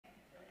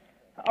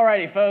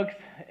Alrighty, folks.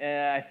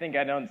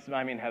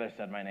 Heather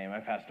said my name.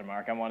 I'm Pastor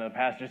Mark. I'm one of the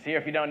pastors here.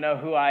 If you don't know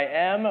who I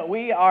am,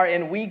 we are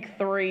in week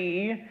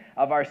 3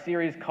 of our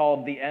series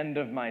called The End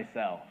of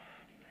Myself.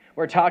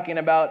 We're talking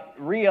about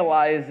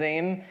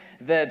realizing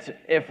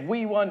that if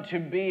we want to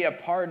be a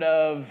part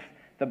of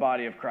the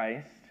body of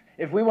Christ,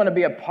 if we want to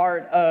be a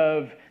part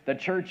of the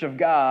church of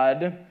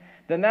God,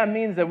 then that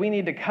means that we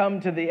need to come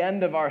to the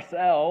end of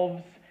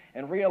ourselves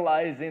and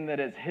realizing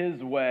that it's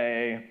His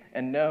way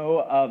and no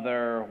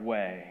other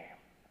way.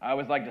 I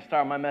always like to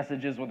start my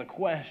messages with a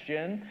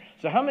question.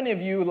 So how many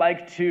of you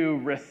like to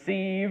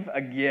receive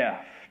a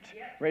gift?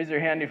 Raise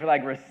your hand if you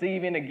like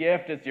receiving a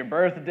gift. It's your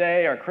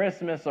birthday or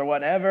Christmas or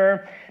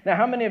whatever. Now,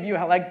 how many of you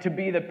like to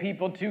be the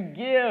people to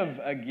give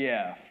a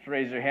gift?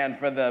 Raise your hand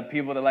for the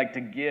people that like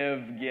to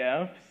give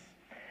gifts.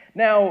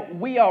 Now,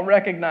 we all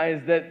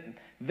recognize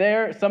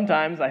that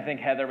sometimes, I think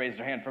Heather raised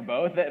her hand for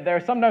both, there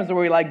are sometimes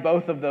where we like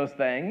both of those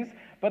things,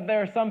 but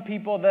there are some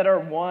people that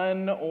are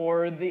one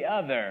or the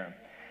other.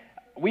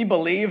 We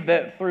believe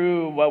that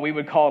through what we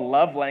would call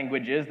love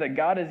languages, that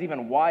God has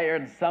even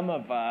wired some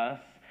of us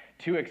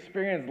to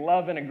experience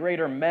love in a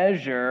greater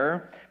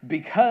measure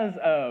because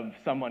of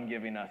someone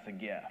giving us a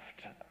gift.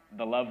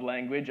 The love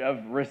language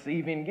of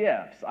receiving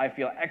gifts. I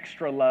feel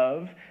extra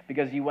love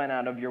because you went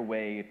out of your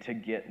way to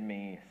get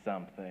me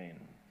something.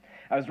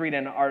 I was reading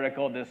an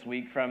article this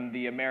week from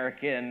the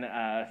American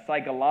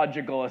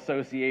Psychological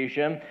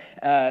Association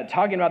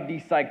talking about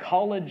the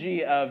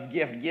psychology of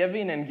gift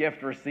giving and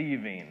gift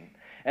receiving.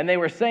 And they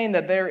were saying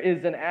that there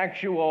is an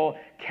actual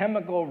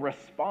chemical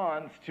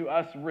response to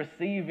us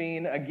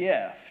receiving a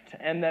gift,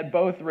 and that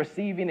both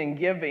receiving and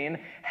giving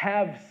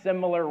have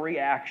similar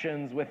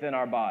reactions within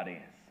our bodies.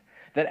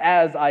 That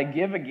as I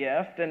give a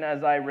gift and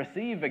as I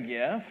receive a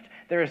gift,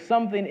 there is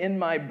something in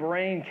my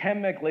brain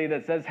chemically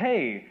that says,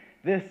 hey,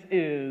 this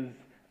is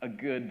a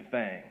good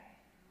thing.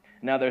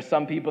 Now, there's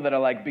some people that are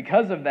like,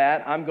 because of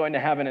that, I'm going to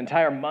have an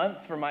entire month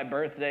for my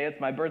birthday. It's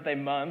my birthday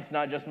month,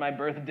 not just my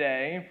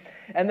birthday.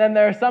 And then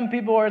there are some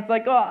people where it's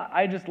like, oh,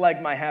 I just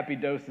like my happy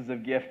doses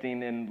of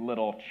gifting in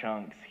little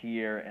chunks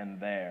here and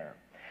there.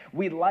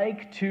 We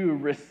like to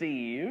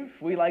receive,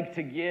 we like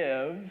to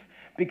give,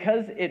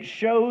 because it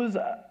shows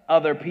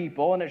other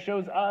people and it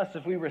shows us,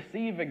 if we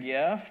receive a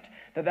gift,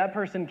 that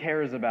person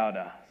cares about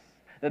us.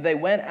 That they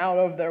went out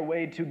of their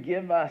way to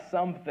give us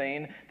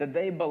something that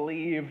they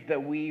believed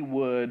that we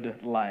would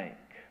like.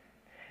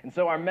 And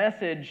so our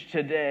message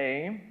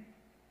today,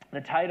 the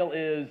title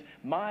is,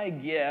 My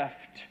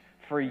Gift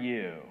for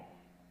You.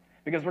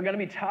 Because we're going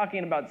to be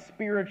talking about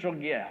spiritual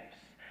gifts.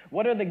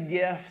 What are the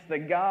gifts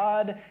that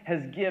God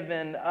has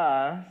given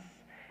us,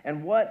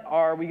 and what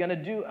are we going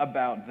to do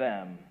about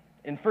them?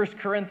 In 1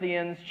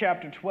 Corinthians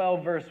chapter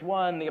 12, verse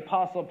 1, the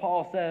Apostle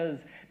Paul says,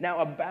 now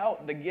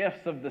about the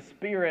gifts of the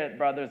Spirit,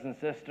 brothers and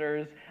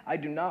sisters, I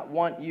do not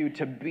want you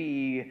to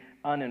be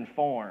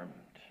uninformed.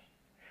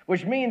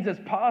 Which means it's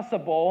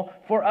possible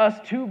for us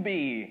to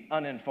be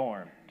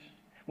uninformed.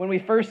 When we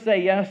first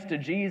say yes to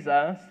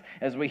Jesus,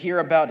 as we hear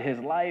about His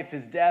life,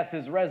 His death,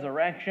 His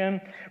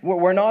resurrection,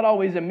 we're not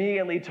always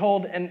immediately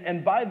told,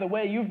 and by the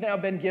way, you've now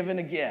been given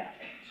a gift.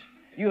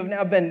 You have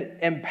now been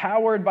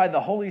empowered by the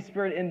Holy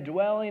Spirit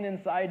indwelling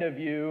inside of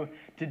you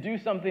to do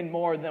something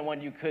more than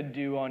what you could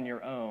do on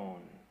your own.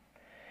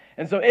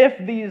 And so if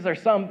these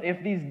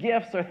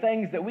gifts are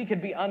things that we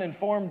could be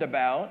uninformed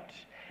about,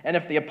 and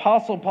if the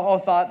Apostle Paul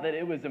thought that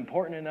it was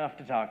important enough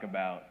to talk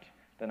about,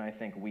 then I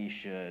think we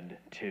should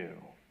too.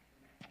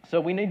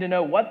 So we need to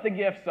know what the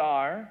gifts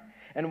are,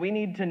 and we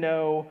need to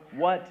know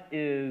what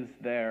is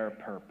their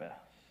purpose.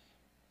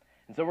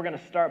 And so we're going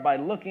to start by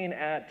looking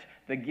at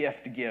the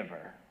gift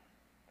giver.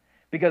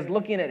 Because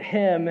looking at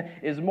him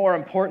is more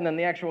important than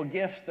the actual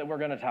gifts that we're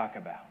going to talk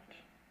about.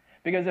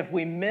 Because if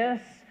we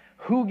miss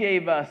who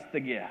gave us the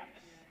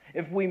gifts,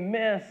 if we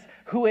miss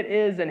who it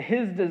is and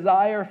His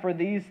desire for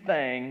these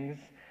things,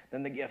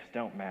 then the gifts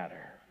don't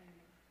matter.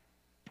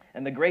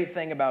 And the great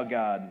thing about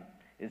God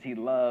is He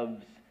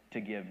loves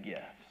to give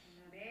gifts.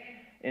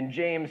 In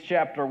James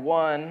chapter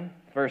 1,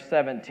 verse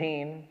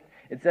 17,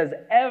 it says,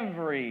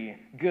 every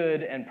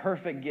good and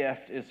perfect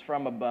gift is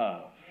from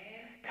above,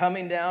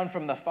 coming down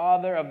from the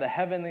Father of the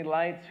heavenly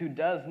lights, who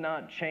does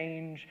not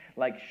change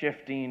like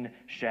shifting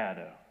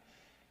shadows.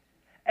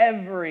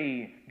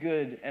 Every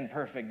good and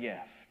perfect gift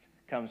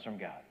comes from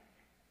God.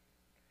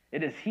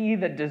 It is He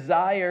that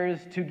desires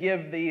to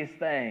give these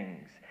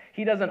things.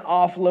 He doesn't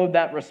offload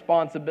that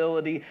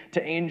responsibility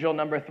to angel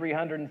number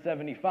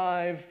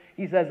 375.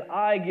 He says,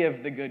 I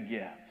give the good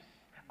gifts.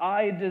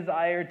 I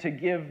desire to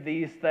give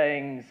these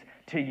things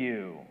to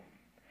you.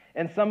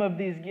 And some of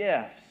these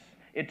gifts,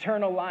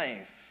 eternal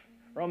life.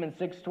 Romans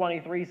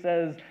 6:23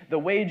 says, the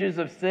wages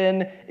of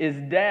sin is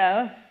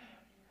death,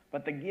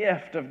 but the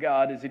gift of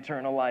God is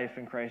eternal life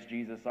in Christ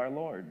Jesus our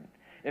Lord.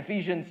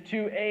 Ephesians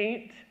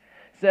 2:8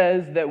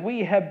 says that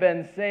we have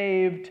been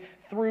saved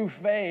through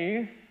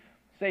faith,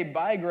 saved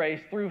by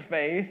grace through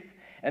faith,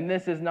 and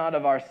this is not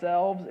of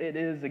ourselves, it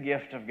is a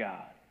gift of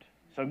God.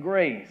 So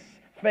grace,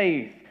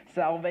 faith,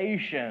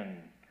 salvation,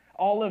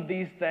 all of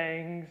these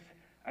things,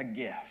 a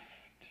gift.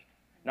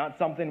 Not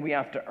something we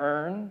have to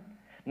earn.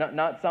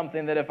 Not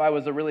something that if I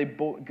was a really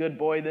good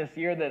boy this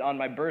year, that on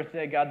my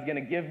birthday, God's going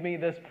to give me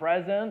this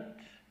present.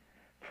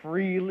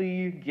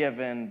 Freely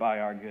given by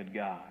our good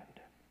God.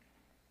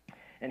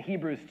 And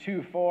Hebrews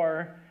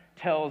 2:4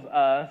 tells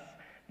us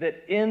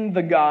that in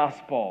the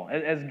gospel,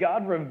 as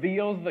God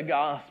reveals the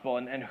gospel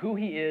and who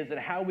he is and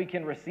how we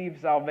can receive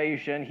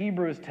salvation,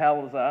 Hebrews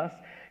tells us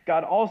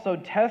God also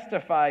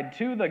testified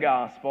to the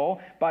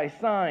gospel by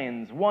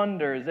signs,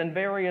 wonders, and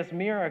various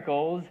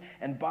miracles,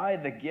 and by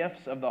the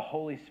gifts of the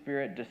Holy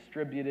Spirit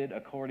distributed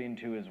according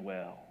to his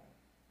will.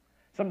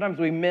 Sometimes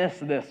we miss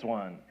this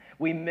one.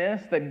 We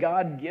miss that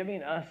God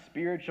giving us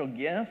spiritual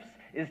gifts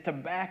is to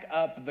back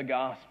up the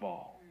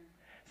gospel.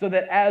 So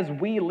that as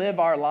we live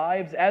our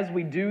lives, as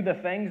we do the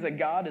things that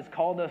God has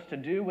called us to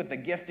do with the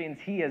giftings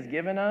he has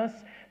given us,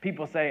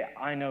 people say,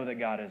 I know that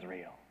God is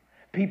real.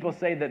 People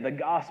say that the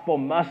gospel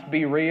must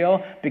be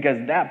real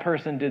because that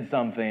person did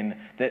something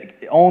that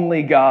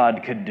only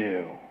God could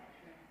do.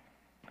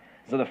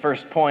 So the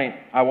first point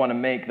I want to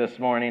make this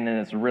morning, and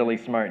it's really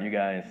smart, you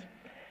guys.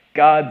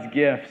 God's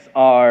gifts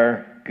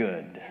are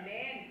good.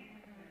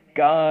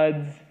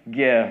 God's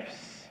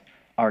gifts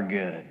are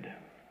good.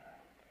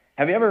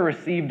 Have you ever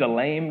received a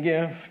lame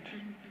gift?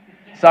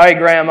 Sorry,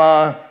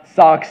 Grandma,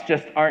 socks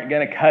just aren't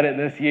going to cut it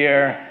this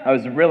year. I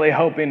was really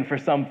hoping for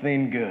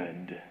something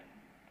good.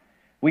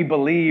 We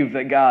believe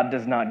that God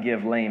does not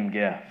give lame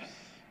gifts.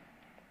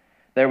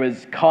 There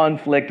was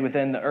conflict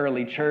within the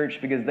early church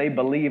because they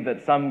believed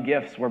that some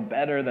gifts were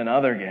better than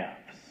other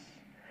gifts.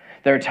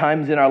 There are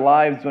times in our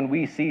lives when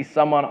we see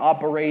someone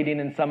operating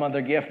in some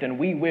other gift and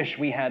we wish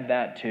we had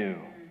that too.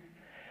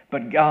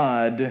 But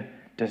God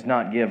does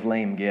not give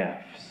lame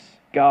gifts.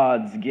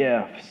 God's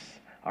gifts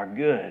are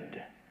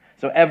good.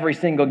 So every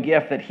single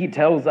gift that he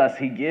tells us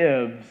he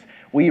gives,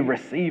 we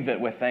receive it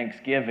with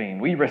thanksgiving.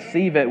 We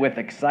receive it with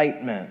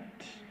excitement.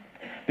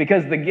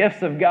 Because the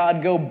gifts of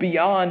God go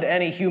beyond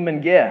any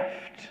human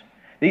gift.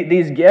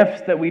 These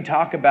gifts that we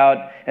talk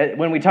about,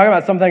 when we talk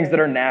about some things that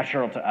are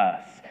natural to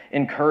us,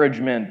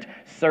 encouragement,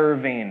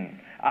 serving.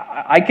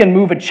 I can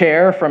move a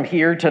chair from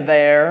here to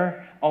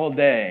there all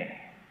day.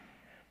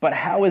 But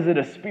how is it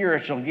a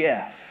spiritual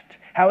gift?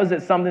 How is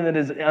it something that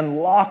is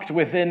unlocked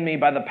within me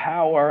by the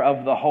power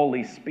of the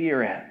Holy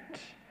Spirit?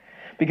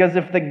 Because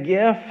if the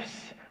gifts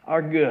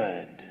are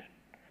good,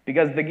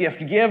 because the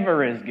gift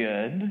giver is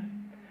good,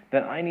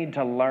 then I need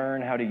to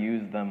learn how to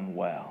use them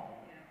well.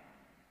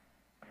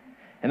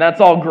 And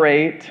that's all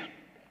great,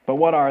 but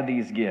what are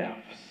these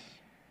gifts?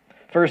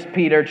 1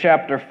 Peter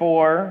chapter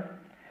 4,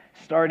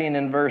 starting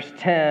in verse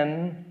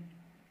 10,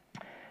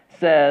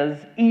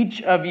 says,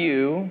 each of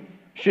you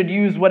should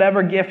use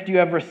whatever gift you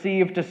have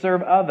received to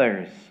serve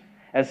others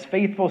as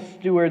faithful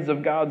stewards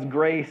of God's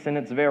grace in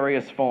its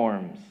various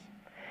forms.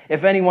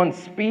 If anyone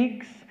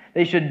speaks,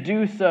 they should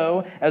do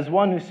so as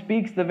one who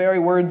speaks the very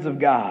words of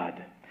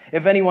God.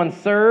 If anyone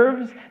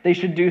serves, they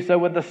should do so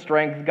with the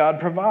strength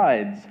God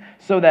provides,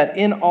 so that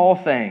in all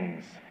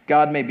things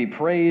God may be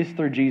praised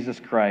through Jesus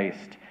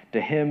Christ. To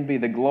him be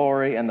the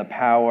glory and the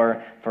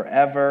power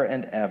forever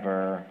and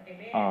ever.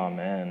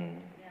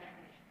 Amen.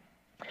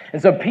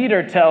 And so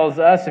Peter tells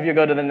us, if you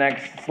go to the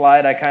next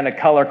slide, I kind of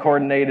color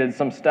coordinated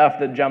some stuff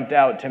that jumped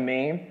out to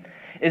me,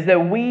 is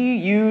that we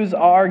use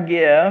our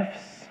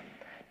gifts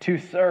to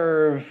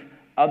serve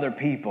other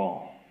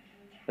people.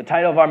 The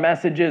title of our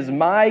message is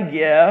My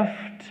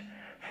Gift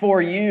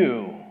for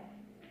You.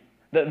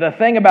 The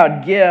thing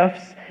about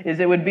gifts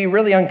is it would be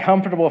really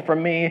uncomfortable for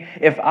me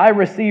if I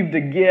received a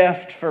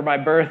gift for my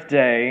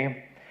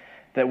birthday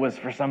that was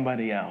for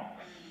somebody else.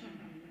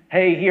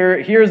 Hey,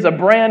 here's a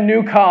brand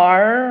new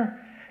car.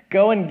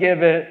 Go and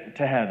give it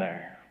to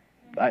Heather.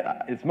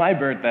 It's my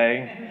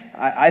birthday.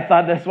 I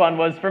thought this one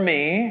was for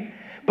me.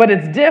 But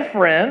it's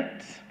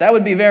different. That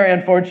would be very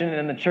unfortunate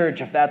in the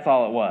church if that's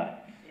all it was.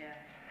 Yeah.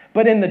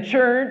 But in the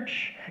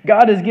church,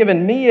 God has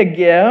given me a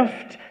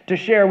gift to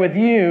share with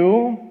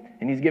you,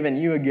 and he's given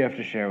you a gift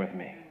to share with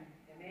me.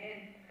 Amen.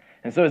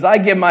 And so as I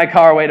give my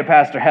car away to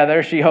Pastor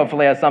Heather, she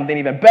hopefully has something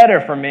even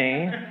better for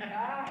me.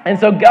 And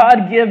so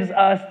God gives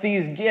us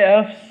these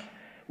gifts,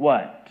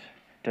 what?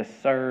 To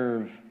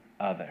serve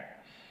others.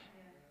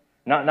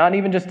 Not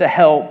even just to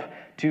help,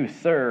 to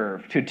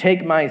serve, to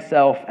take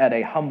myself at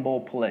a humble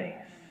place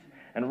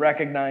and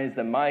recognize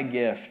that my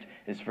gift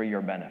is for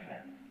your benefit.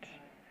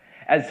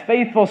 As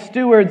faithful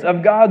stewards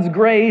of God's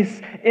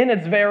grace in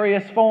its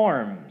various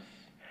forms.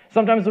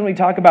 Sometimes when we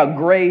talk about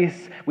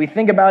grace, we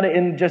think about it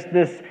in just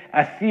this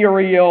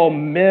ethereal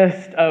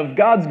mist of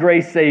God's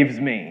grace saves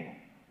me.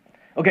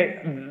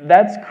 Okay,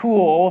 that's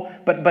cool,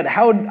 but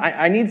how?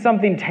 I need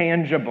something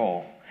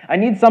tangible. I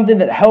need something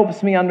that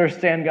helps me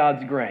understand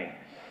God's grace.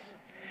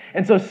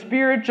 And so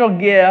spiritual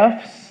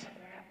gifts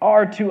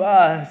are to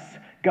us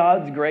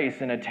God's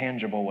grace in a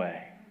tangible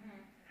way.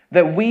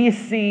 That we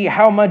see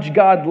how much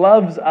God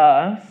loves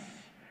us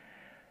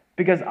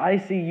because I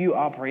see you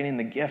operating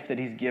the gift that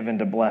he's given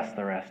to bless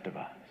the rest of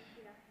us.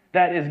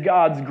 That is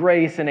God's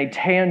grace in a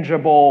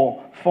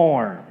tangible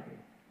form.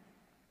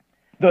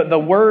 The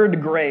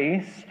word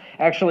grace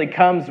actually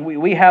comes,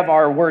 we have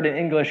our word in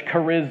English,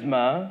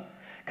 charisma,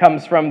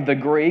 comes from the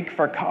Greek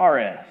for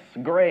charis,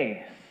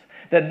 grace.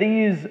 That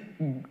these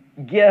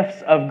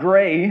gifts of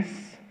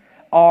grace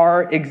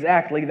are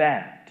exactly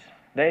that.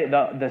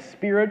 The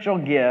spiritual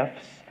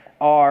gifts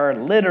are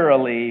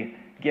literally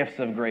gifts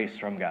of grace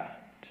from God.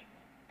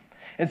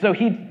 And so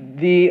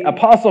the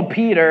Apostle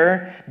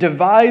Peter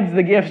divides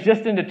the gifts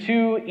just into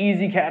two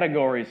easy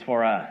categories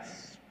for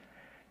us.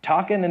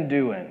 Talking and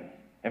doing.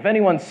 If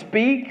anyone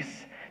speaks,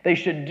 they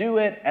should do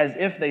it as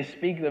if they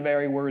speak the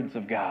very words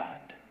of God.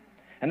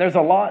 And there's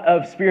a lot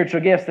of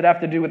spiritual gifts that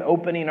have to do with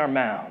opening our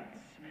mouths.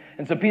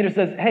 And so Peter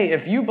says, hey,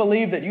 if you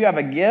believe that you have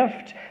a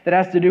gift that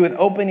has to do with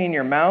opening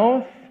your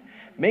mouth,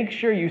 make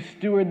sure you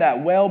steward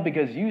that well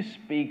because you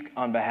speak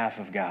on behalf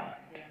of God.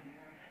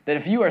 That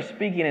if you are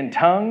speaking in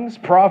tongues,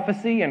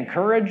 prophecy,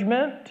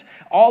 encouragement,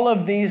 all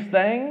of these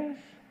things,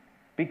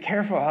 be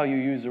careful how you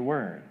use your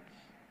words.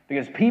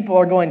 Because people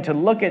are going to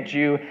look at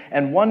you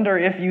and wonder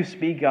if you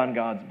speak on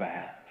God's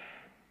behalf.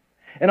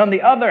 And on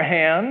the other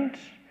hand,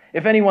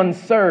 if anyone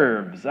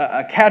serves,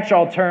 a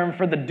catch-all term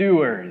for the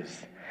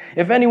doers,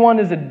 if anyone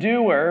is a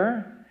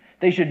doer,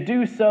 they should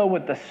do so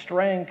with the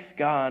strength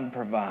God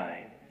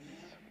provides.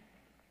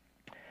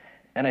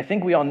 And I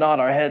think we all nod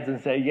our heads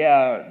and say,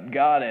 yeah,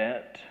 got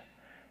it.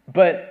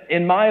 But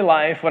in my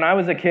life, when I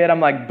was a kid, I'm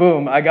like,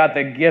 boom, I got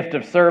the gift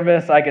of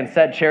service. I can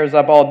set chairs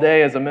up all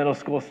day as a middle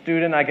school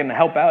student. I can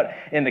help out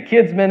in the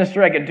kids'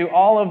 ministry. I can do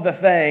all of the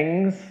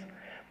things.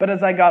 But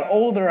as I got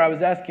older, I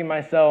was asking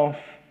myself,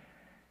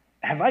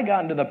 have I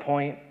gotten to the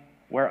point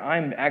where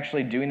I'm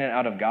actually doing it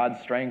out of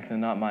God's strength and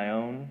not my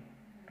own?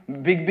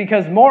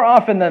 Because more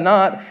often than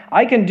not,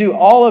 I can do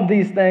all of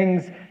these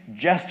things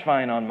just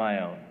fine on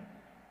my own.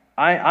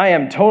 I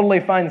am totally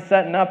fine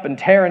setting up and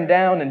tearing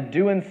down and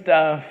doing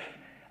stuff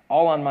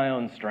all on my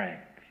own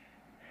strength.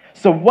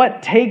 So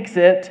what takes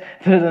it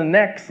to the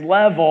next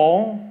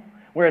level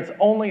where it's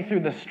only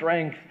through the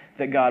strength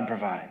that God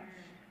provides?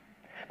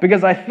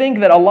 Because I think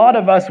that a lot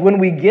of us, when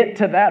we get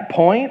to that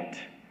point,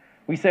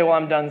 we say, well,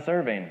 I'm done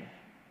serving.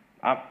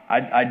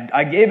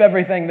 I gave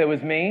everything that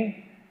was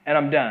me, and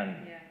I'm done.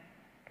 Yeah.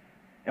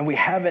 And we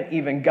haven't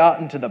even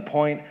gotten to the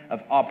point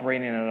of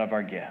operating out of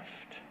our gift,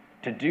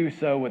 to do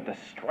so with the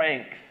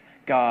strength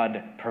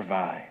God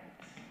provides.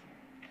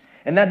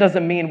 And that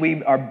doesn't mean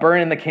we are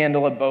burning the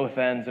candle at both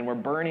ends and we're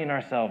burning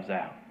ourselves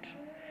out.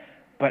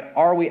 But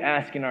are we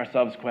asking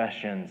ourselves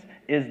questions?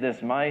 Is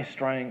this my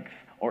strength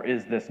or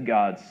is this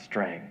God's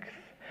strength?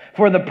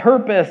 For the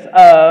purpose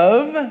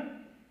of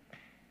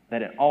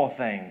that in all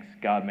things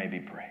God may be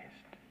praised.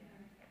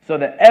 So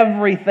that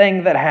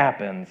everything that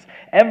happens,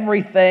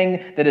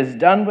 everything that is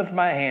done with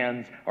my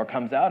hands or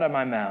comes out of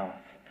my mouth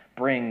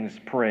brings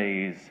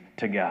praise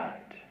to God.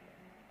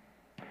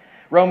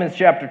 Romans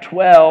chapter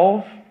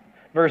 12,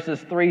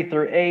 verses 3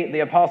 through 8,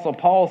 the Apostle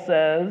Paul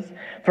says,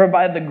 "For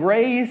by the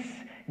grace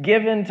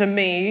given to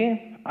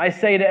me, I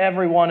say to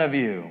every one of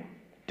you,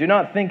 do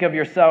not think of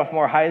yourself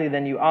more highly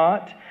than you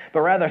ought,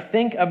 but rather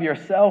think of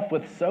yourself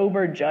with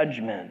sober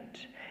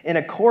judgment, in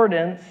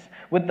accordance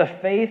with the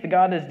faith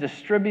God has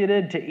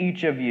distributed to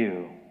each of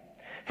you.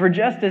 For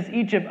just as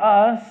each of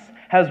us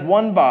has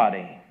one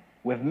body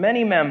with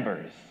many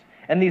members,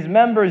 and these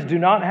members do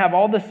not have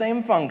all the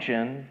same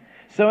function,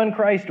 so in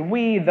Christ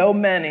we, though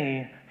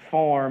many,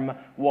 form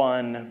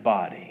one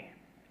body,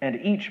 and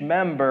each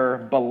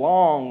member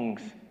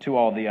belongs to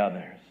all the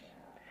others.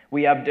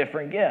 We have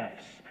different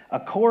gifts,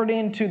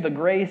 according to the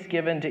grace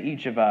given to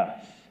each of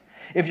us.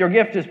 If your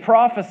gift is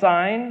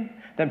prophesying,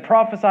 then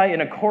prophesy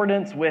in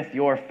accordance with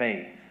your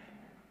faith.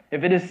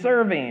 If it is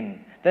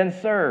serving, then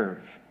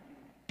serve.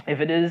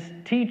 If it is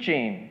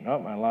teaching,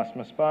 I lost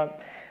my spot.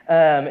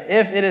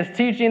 If it is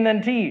teaching,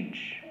 then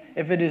teach.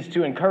 If it is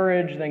to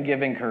encourage, then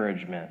give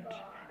encouragement.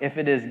 If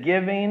it is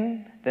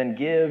giving, then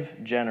give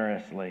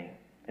generously.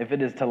 If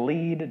it is to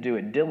lead, do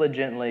it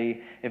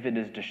diligently. If it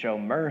is to show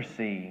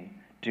mercy,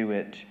 do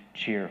it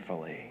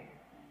cheerfully."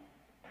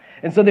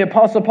 And so the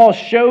Apostle Paul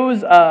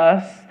shows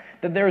us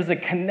that there is a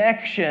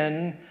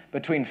connection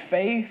between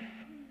faith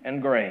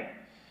and grace.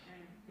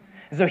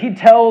 And so he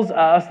tells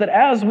us that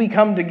as we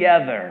come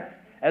together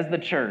as the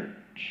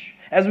church,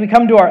 as we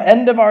come to our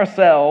end of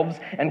ourselves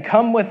and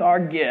come with our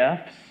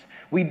gifts,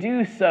 we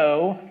do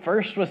so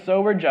first with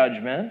sober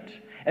judgment,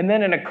 and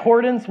then in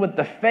accordance with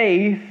the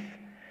faith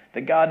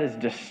that God has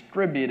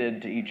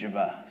distributed to each of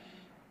us.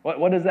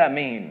 What does that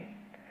mean?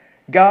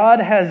 God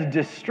has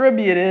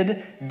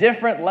distributed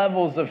different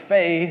levels of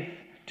faith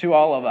to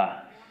all of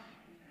us.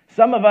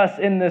 Some of us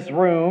in this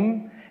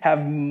room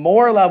have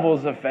more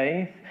levels of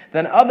faith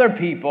than other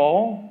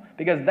people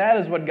because that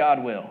is what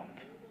God willed.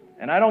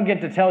 And I don't get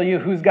to tell you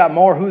who's got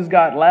more, who's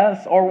got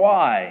less, or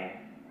why.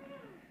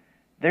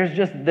 There's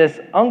just this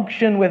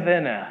unction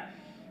within us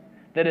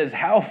that is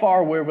how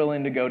far we're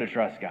willing to go to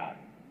trust God.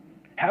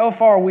 How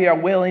far we are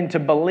willing to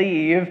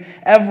believe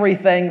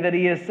everything that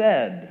He has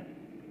said.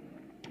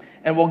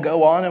 And we'll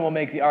go on and we'll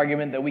make the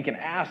argument that we can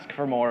ask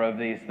for more of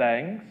these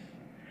things.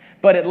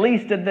 But at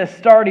least at this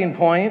starting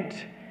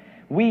point,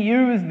 we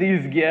use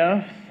these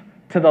gifts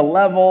to the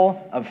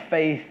level of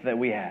faith that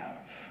we have.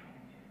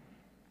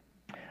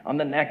 On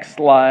the next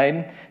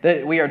slide,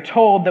 that we are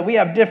told that we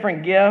have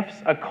different gifts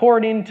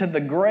according to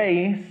the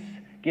grace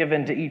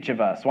given to each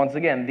of us. Once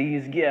again,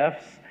 these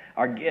gifts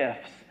are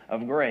gifts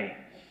of grace.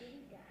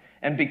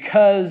 And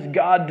because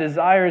God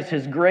desires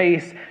His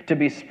grace to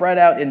be spread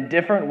out in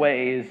different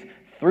ways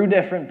through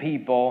different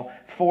people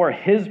for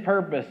His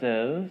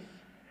purposes,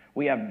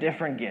 we have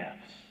different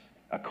gifts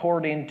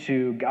according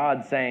to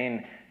God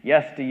saying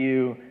yes to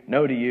you,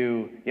 no to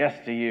you,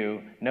 yes to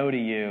you, no to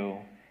you,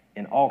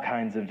 in all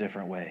kinds of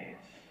different ways.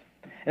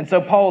 And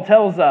so Paul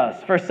tells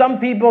us, for some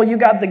people, you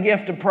got the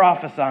gift of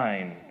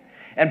prophesying,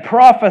 and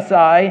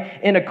prophesy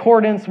in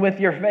accordance with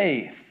your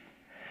faith.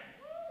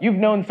 You've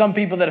known some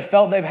people that have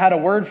felt they've had a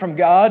word from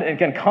God and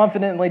can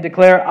confidently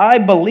declare, I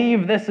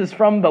believe this is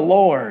from the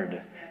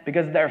Lord,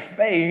 because their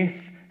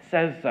faith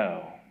says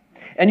so.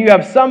 And you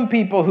have some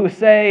people who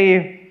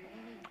say,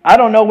 I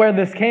don't know where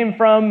this came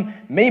from.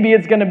 Maybe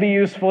it's going to be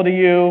useful to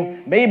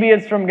you. Maybe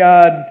it's from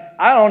God.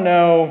 I don't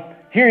know.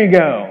 Here you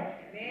go.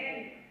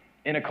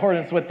 In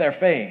accordance with their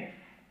faith.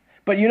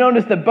 But you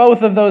notice that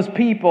both of those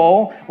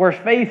people were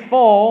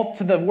faithful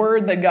to the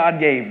word that God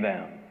gave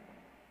them.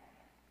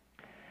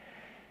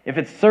 If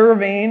it's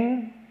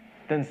serving,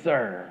 then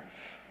serve.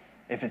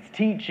 If it's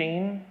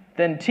teaching,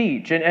 then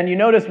teach. And you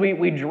notice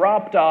we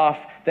dropped off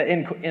that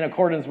in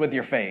accordance with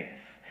your faith.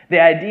 The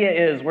idea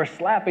is we're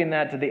slapping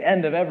that to the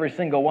end of every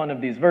single one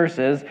of these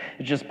verses.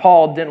 It's just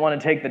Paul didn't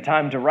want to take the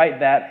time to write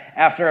that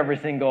after every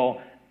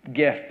single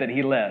gift that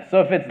he lists.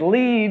 So if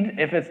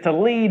it's to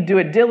lead, do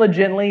it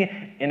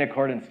diligently in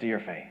accordance to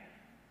your faith.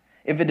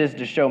 If it is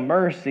to show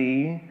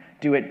mercy,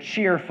 do it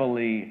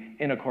cheerfully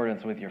in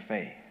accordance with your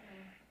faith.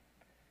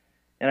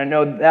 And I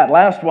know that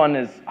last one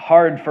is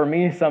hard for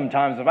me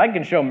sometimes. If I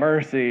can show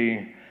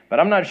mercy, but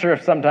I'm not sure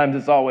if sometimes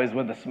it's always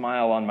with a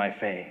smile on my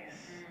face.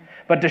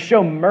 But to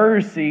show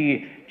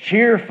mercy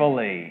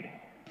cheerfully,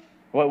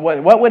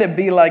 what would it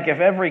be like if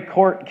every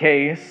court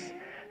case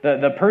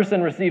the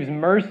person receives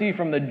mercy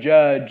from the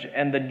judge,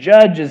 and the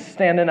judge is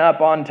standing up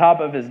on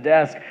top of his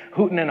desk,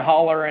 hooting and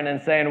hollering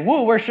and saying,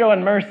 woo, we're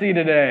showing mercy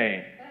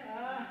today.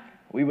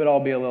 We would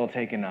all be a little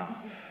taken off.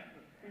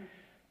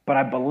 But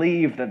I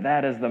believe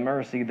that is the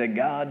mercy that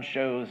God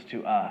shows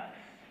to us.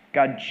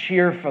 God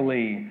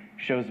cheerfully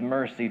shows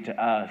mercy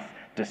to us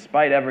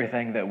despite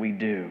everything that we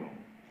do.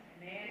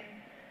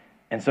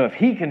 And so if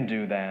He can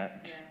do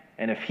that,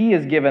 and if He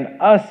has given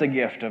us a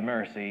gift of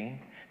mercy,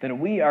 then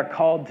we are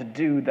called to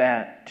do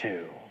that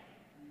too.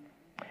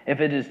 If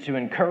it is to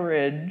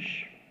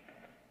encourage,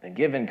 then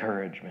give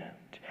encouragement.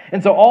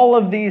 And so all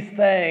of these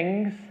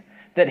things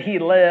that he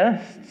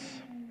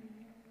lists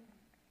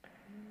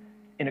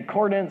in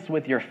accordance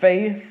with your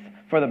faith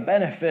for the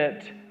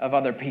benefit of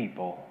other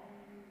people.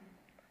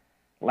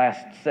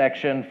 Last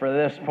section for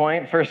this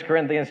point, 1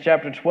 Corinthians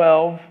chapter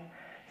 12,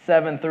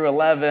 7 through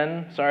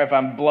 11. Sorry if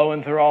I'm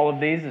blowing through all of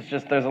these. It's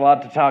just there's a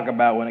lot to talk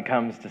about when it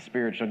comes to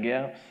spiritual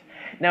gifts.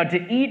 Now,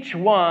 to each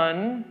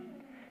one,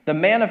 the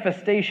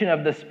manifestation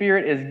of the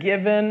Spirit is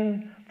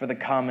given for the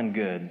common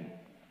good.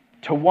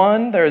 To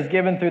one, there is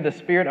given through the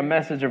Spirit a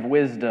message of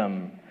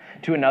wisdom.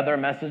 To another, a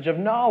message of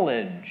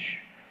knowledge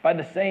by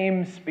the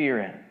same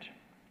Spirit.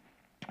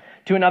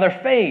 To another,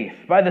 faith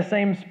by the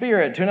same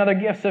Spirit. To another,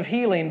 gifts of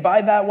healing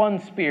by that one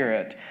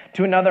Spirit.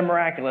 To another,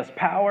 miraculous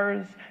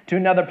powers. To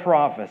another,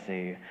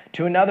 prophecy.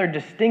 To another,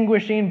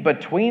 distinguishing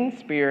between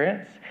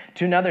spirits.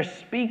 To another,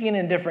 speaking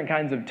in different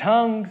kinds of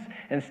tongues.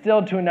 And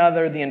still to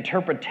another, the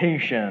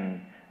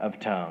interpretation of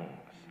tongues.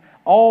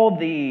 All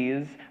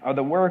these are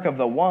the work of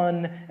the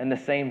one and the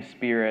same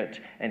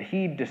Spirit, and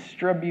He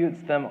distributes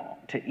them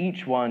to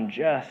each one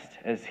just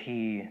as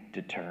He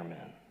determines.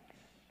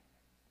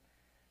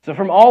 So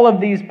from all of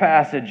these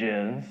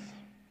passages,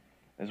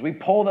 as we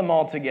pull them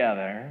all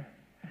together,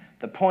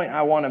 the point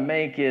I want to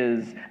make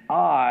is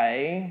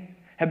I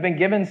have been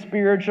given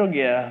spiritual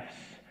gifts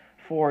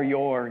for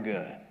your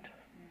good.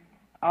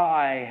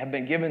 I have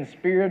been given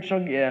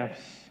spiritual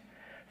gifts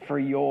for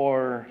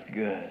your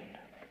good.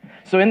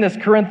 So in this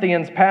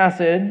Corinthians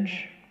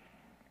passage,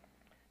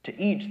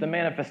 to each the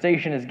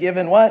manifestation is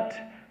given what?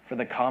 For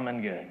the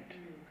common good.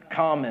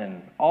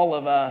 Common, all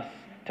of us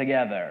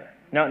together.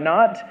 Now,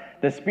 not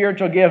the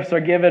spiritual gifts are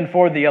given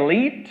for the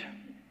elite,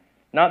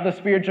 not the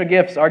spiritual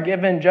gifts are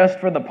given just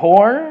for the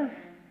poor,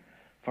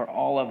 for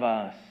all of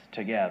us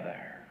together.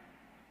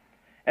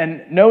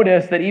 And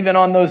notice that even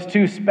on those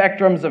two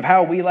spectrums of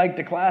how we like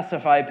to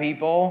classify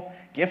people,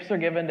 gifts are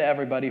given to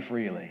everybody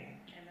freely.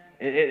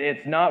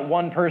 It's not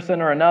one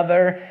person or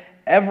another.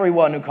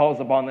 Everyone who calls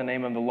upon the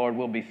name of the Lord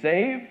will be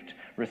saved,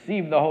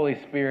 receive the Holy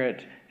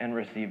Spirit, and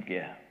receive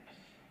gifts.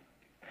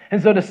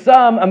 And so to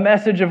some, a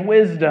message of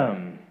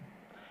wisdom.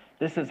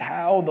 This is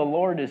how the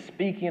Lord is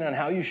speaking on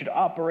how you should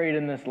operate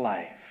in this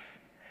life.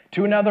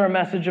 To another, a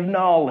message of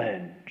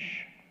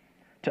knowledge.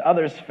 To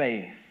others,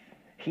 faith,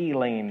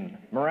 healing,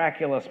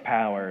 miraculous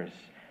powers,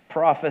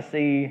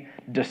 prophecy,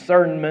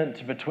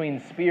 discernment between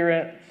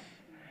spirits,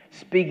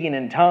 speaking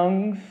in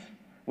tongues,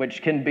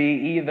 which can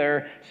be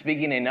either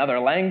speaking another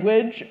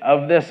language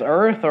of this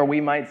earth, or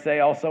we might say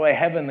also a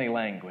heavenly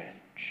language.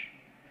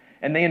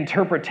 And the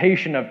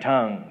interpretation of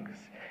tongues.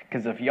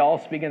 Because if y'all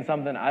speaking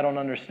something I don't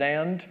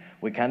understand,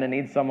 we kind of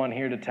need someone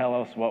here to tell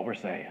us what we're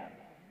saying.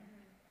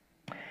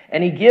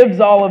 And he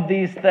gives all of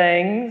these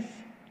things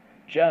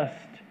just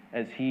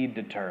as he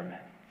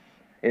determines.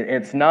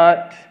 It's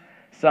not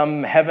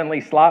some heavenly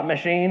slot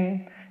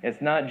machine.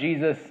 It's not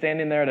Jesus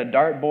standing there at a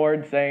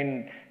dartboard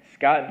saying,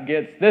 Scott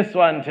gets this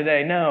one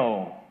today.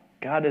 No,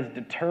 God has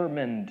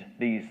determined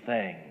these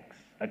things,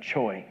 a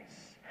choice.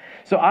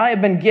 So I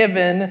have been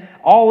given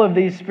all of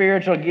these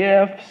spiritual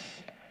gifts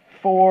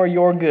for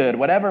your good.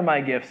 Whatever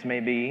my gifts may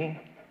be,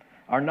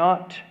 are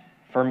not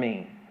for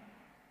me.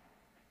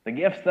 The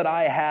gifts that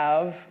I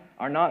have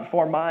are not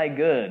for my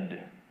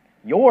good.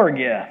 Your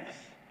gifts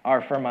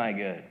are for my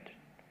good,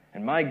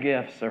 and my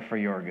gifts are for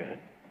your good.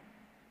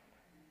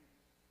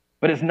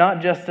 But it's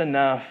not just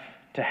enough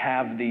to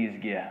have these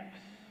gifts.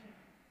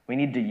 We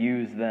need to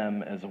use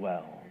them as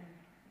well.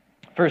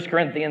 1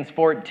 Corinthians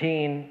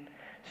 14,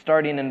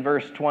 starting in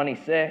verse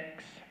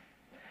 26,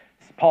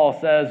 Paul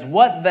says,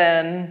 "What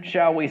then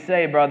shall we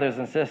say, brothers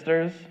and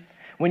sisters?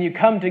 When you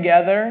come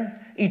together,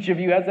 each of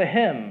you has a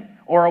hymn,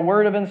 or a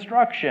word of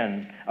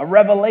instruction, a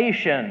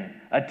revelation,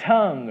 a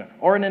tongue,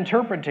 or an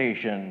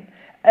interpretation.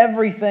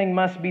 Everything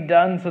must be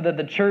done so that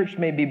the church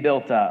may be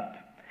built up.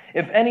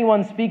 If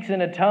anyone speaks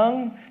in a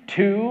tongue,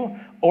 2,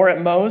 or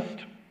at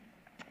most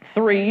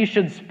 3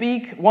 should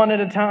speak one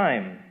at a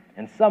time,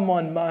 and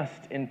someone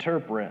must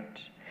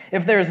interpret.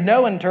 If there is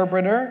no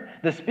interpreter,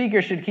 the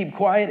speaker should keep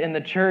quiet in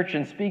the church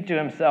and speak to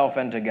himself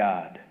and to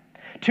God.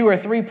 2 or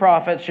 3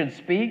 prophets should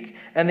speak,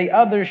 and the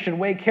others should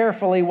weigh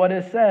carefully what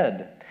is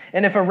said.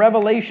 And if a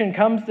revelation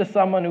comes to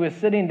someone who is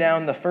sitting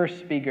down, the first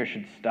speaker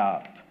should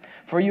stop.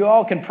 For you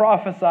all can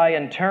prophesy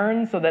in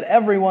turn, so that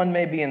everyone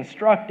may be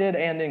instructed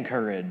and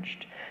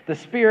encouraged. The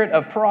spirit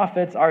of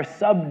prophets are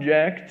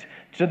subject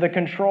to the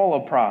control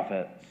of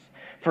prophets.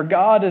 For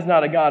God is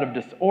not a God of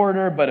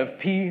disorder, but of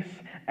peace,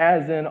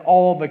 as in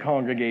all the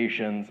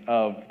congregations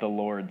of the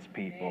Lord's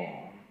people."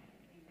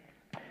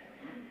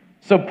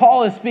 So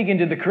Paul is speaking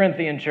to the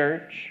Corinthian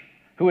church,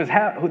 who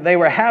they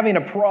were having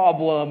a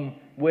problem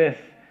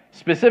with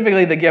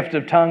specifically the gift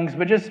of tongues,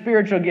 but just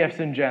spiritual gifts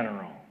in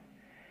general.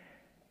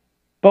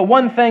 But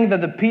one thing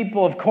that the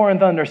people of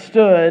Corinth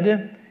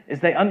understood is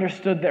they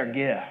understood their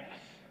gifts.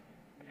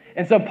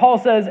 And so Paul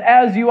says,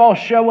 as you all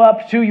show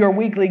up to your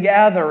weekly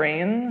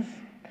gatherings,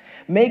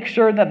 make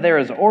sure that there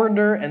is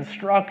order and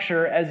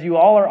structure as you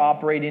all are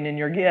operating in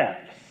your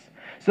gifts,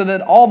 so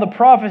that all the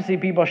prophecy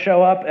people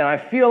show up and I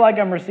feel like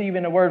I'm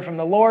receiving a word from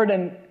the Lord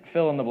and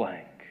fill in the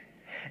blank.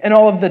 And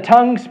all of the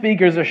tongue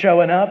speakers are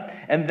showing up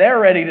and they're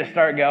ready to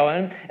start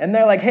going. And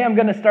they're like, hey, I'm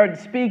going to start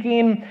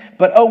speaking,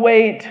 but oh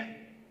wait,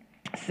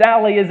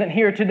 Sally isn't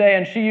here today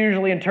and she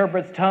usually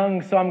interprets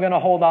tongues, so I'm going to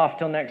hold off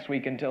till next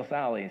week until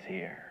Sally's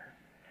here.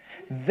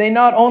 They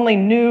not only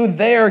knew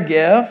their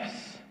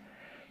gifts,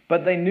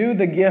 but they knew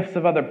the gifts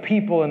of other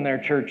people in their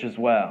church as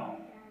well.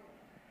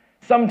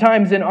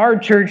 Sometimes in our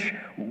church,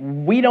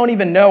 we don't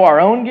even know our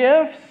own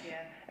gifts,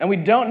 and we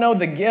don't know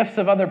the gifts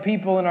of other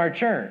people in our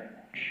church.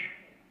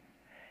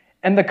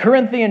 And the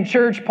Corinthian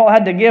church, Paul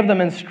had to give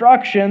them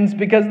instructions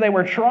because they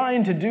were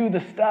trying to do the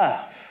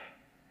stuff.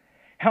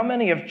 How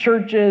many of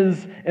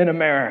churches in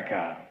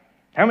America,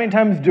 how many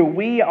times do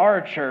we,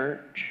 our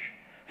church,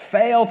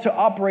 fail to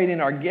operate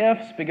in our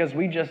gifts because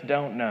we just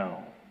don't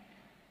know?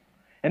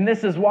 And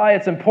this is why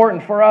it's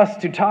important for us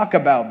to talk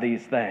about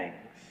these things.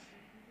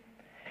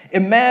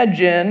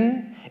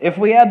 Imagine if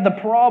we had the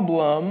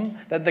problem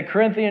that the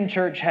Corinthian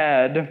church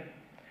had.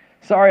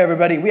 Sorry,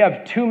 everybody, we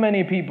have too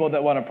many people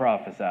that want to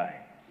prophesy.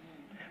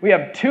 We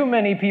have too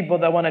many people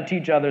that want to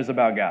teach others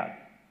about God.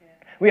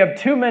 We have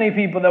too many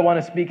people that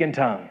want to speak in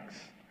tongues.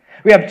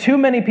 We have too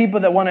many people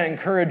that want to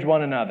encourage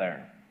one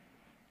another.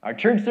 Our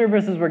church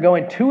services were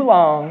going too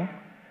long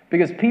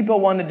because people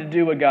wanted to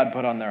do what God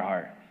put on their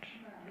heart.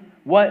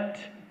 What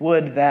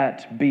would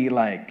that be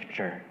like,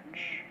 church?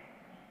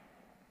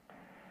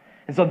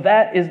 And so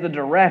that is the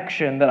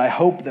direction that I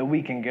hope that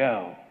we can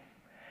go.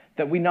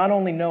 That we not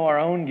only know our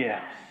own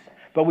gifts,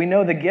 but we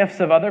know the gifts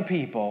of other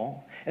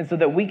people, and so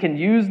that we can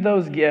use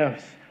those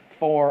gifts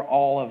for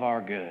all of our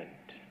good.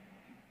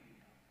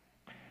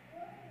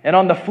 And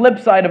on the flip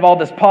side of all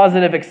this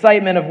positive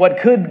excitement of what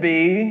could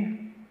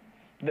be,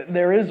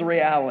 there is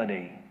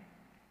reality.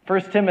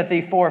 1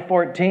 Timothy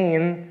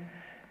 4:14,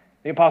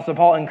 the Apostle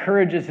Paul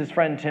encourages his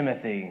friend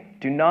Timothy,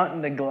 do not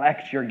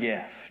neglect your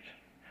gift,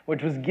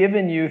 which was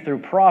given you through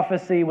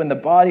prophecy when the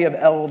body of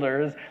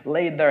elders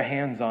laid their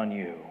hands on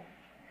you.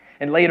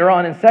 And later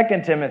on in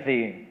 2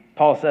 Timothy,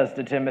 Paul says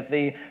to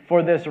Timothy,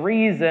 for this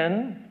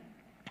reason,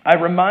 I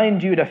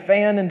remind you to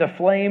fan into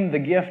flame the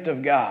gift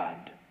of God,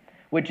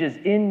 which is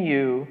in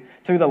you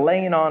through the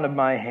laying on of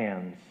my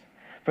hands.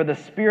 For the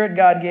Spirit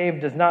God gave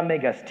does not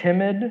make us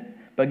timid,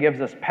 but gives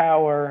us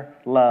power,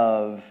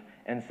 love,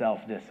 and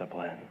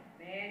self-discipline.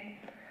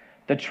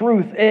 The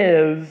truth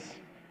is,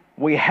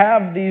 we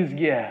have these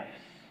gifts,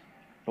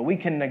 but we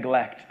can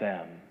neglect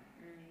them.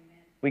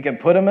 We can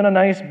put them in a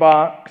nice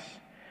box.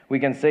 We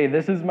can say,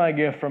 this is my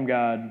gift from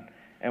God,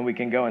 and we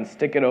can go and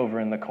stick it over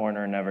in the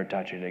corner and never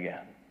touch it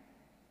again.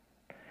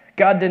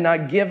 God did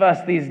not give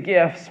us these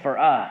gifts for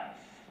us.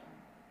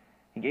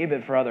 He gave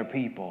it for other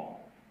people.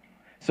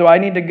 So I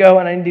need to go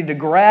and I need to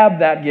grab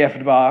that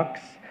gift box.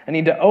 I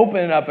need to open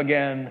it up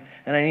again,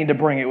 and I need to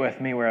bring it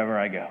with me wherever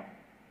I go.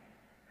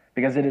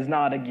 Because it is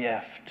not a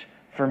gift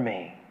for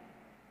me.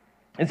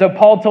 And so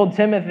Paul told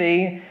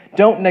Timothy,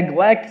 don't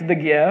neglect the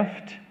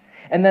gift.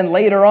 And then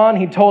later on,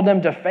 he told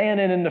him to fan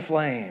it into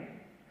flame.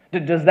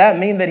 Does that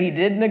mean that he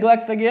did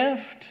neglect the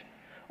gift?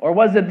 Or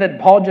was it that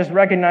Paul just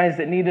recognized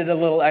it needed a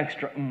little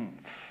extra oomph?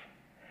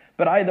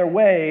 But either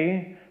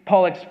way,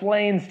 Paul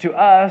explains to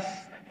us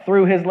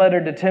through his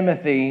letter to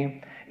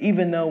Timothy,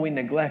 even though we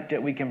neglect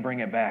it, we can bring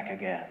it back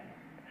again.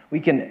 We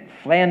can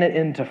fan it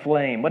into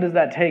flame. What does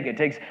that take? It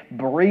takes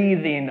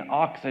breathing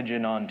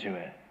oxygen onto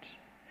it.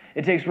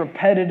 It takes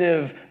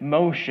repetitive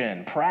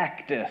motion,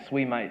 practice,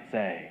 we might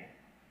say.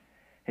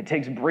 It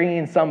takes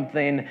bringing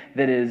something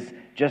that is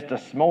just a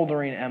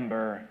smoldering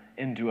ember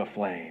into a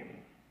flame.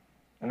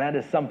 And that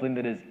is something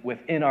that is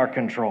within our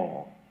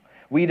control.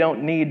 We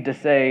don't need to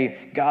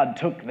say, God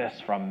took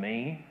this from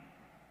me.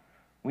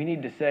 We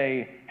need to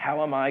say,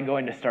 how am I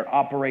going to start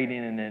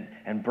operating in it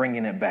and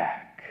bringing it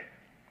back?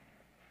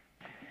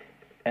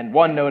 And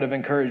one note of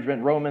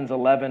encouragement, Romans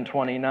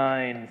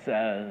 11:29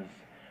 says,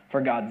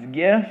 for God's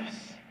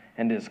gifts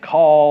and his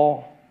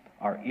call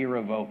are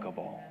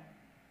irrevocable.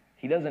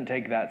 He doesn't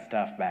take that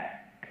stuff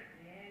back.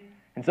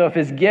 And so if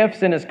his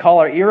gifts and his call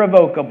are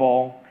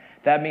irrevocable,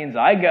 that means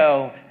I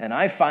go and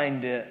I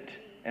find it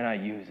and I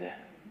use it.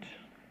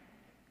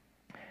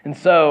 And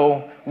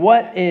so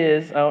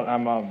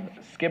I'm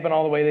skipping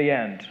all the way to the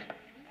end.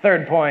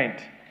 Third point,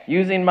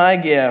 using my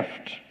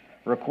gift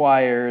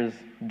requires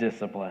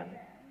discipline.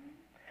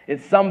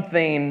 It's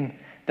something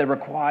that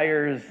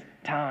requires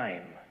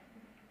time.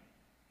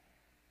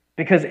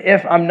 Because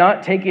if I'm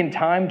not taking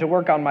time to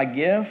work on my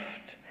gift,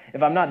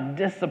 if I'm not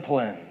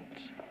disciplined,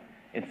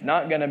 it's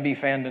not going to be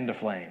fanned into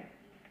flame.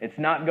 It's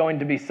not going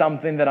to be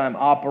something that I'm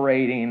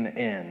operating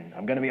in.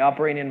 I'm going to be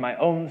operating in my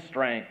own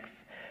strength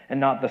and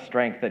not the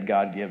strength that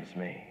God gives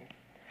me.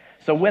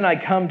 So when I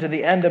come to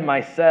the end of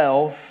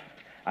myself,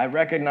 I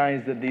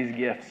recognize that these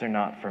gifts are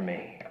not for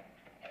me.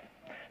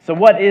 So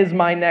what is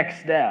my next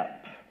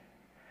step?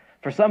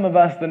 For some of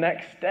us, the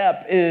next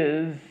step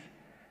is,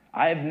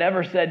 I've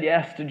never said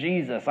yes to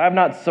Jesus. I've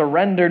not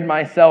surrendered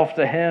myself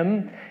to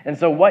him. And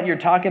so what you're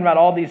talking about,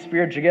 all these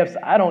spiritual gifts,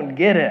 I don't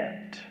get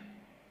it.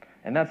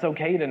 And that's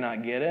okay to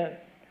not get it,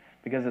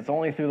 because it's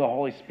only through the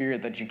Holy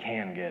Spirit that you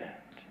can get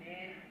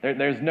it.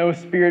 There's no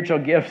spiritual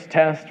gifts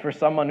test for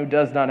someone who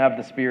does not have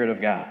the Spirit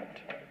of God.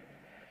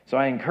 So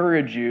I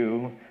encourage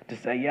you to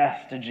say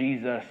yes to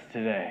Jesus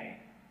today.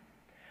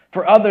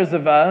 For others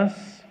of us,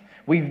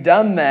 we've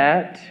done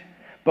that,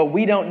 but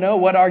we don't know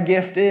what our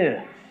gift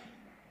is.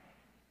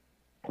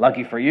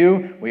 Lucky for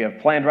you, we have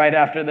planned right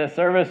after this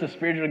service a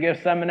spiritual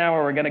gift seminar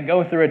where we're going to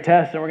go through a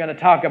test and we're going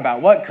to talk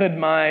about what could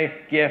my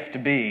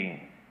gift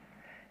be.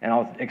 And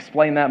I'll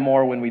explain that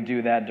more when we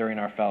do that during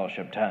our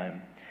fellowship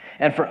time.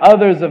 And for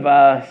others of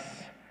us,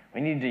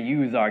 we need to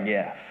use our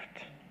gift.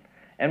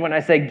 And when I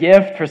say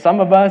gift, for some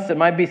of us, it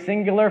might be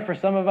singular. For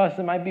some of us,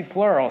 it might be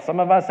plural. Some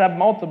of us have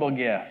multiple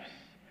gifts.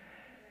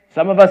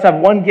 Some of us have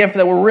one gift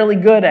that we're really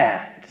good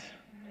at.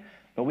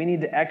 But we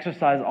need to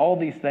exercise all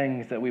these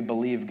things that we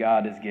believe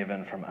God has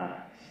given from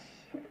us.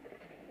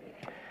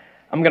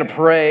 I'm going to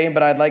pray,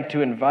 but I'd like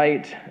to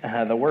invite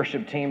the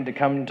worship team to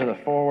come to the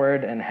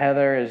forward, and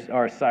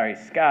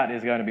Scott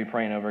is going to be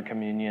praying over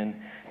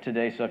communion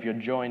today, so if you'll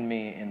join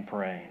me in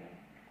praying.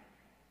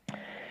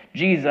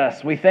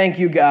 Jesus, we thank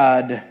you,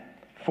 God,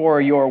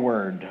 for your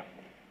word.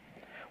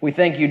 We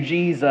thank you,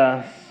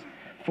 Jesus,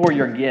 for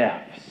your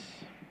gifts,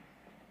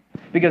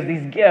 because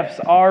these gifts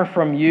are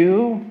from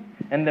you,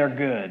 and they're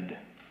good.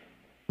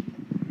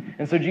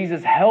 And so,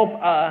 Jesus, help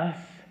us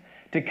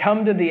to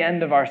come to the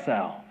end of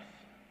ourselves.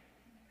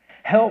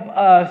 Help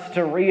us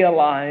to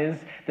realize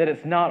that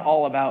it's not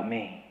all about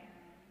me.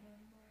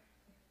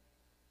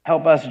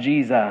 Help us,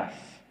 Jesus,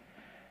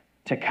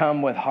 to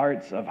come with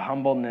hearts of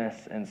humbleness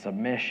and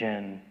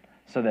submission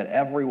so that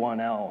everyone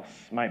else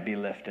might be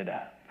lifted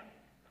up,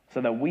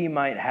 so that we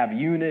might have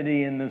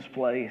unity in this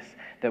place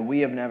that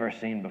we have never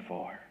seen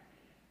before.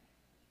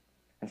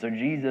 And so,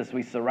 Jesus,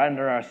 we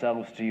surrender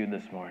ourselves to you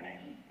this morning.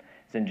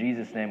 It's in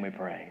Jesus' name we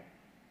pray.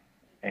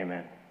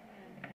 Amen.